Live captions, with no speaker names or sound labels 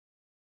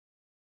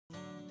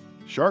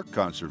Shark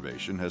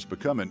conservation has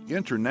become an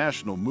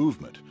international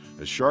movement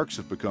as sharks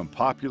have become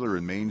popular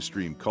in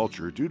mainstream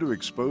culture due to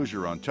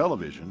exposure on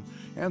television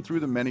and through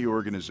the many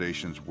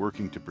organizations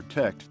working to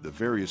protect the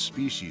various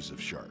species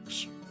of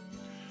sharks.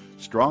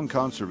 Strong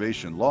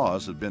conservation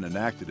laws have been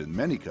enacted in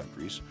many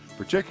countries,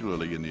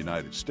 particularly in the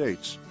United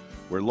States,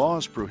 where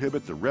laws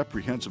prohibit the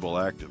reprehensible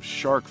act of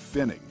shark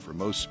finning for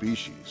most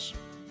species.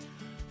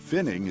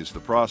 Finning is the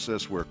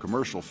process where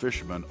commercial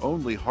fishermen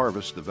only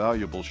harvest the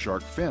valuable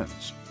shark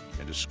fins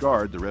and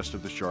discard the rest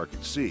of the shark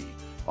at sea,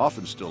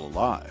 often still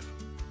alive.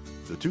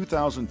 The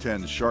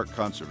 2010 Shark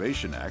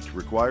Conservation Act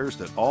requires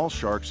that all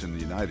sharks in the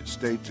United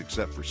States,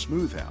 except for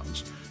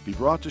smoothhounds, be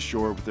brought to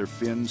shore with their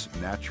fins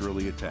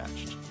naturally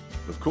attached.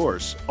 Of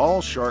course,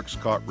 all sharks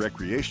caught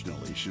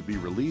recreationally should be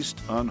released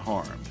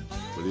unharmed,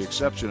 with the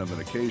exception of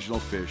an occasional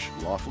fish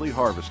lawfully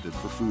harvested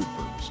for food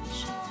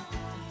purposes.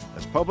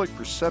 As public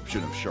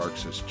perception of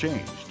sharks has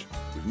changed,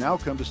 we've now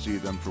come to see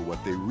them for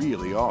what they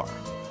really are,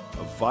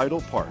 a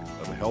vital part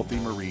of a healthy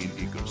marine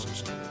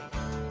ecosystem.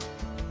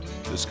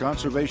 This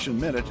Conservation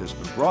Minute has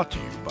been brought to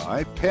you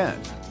by Penn.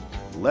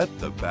 Let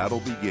the battle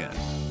begin.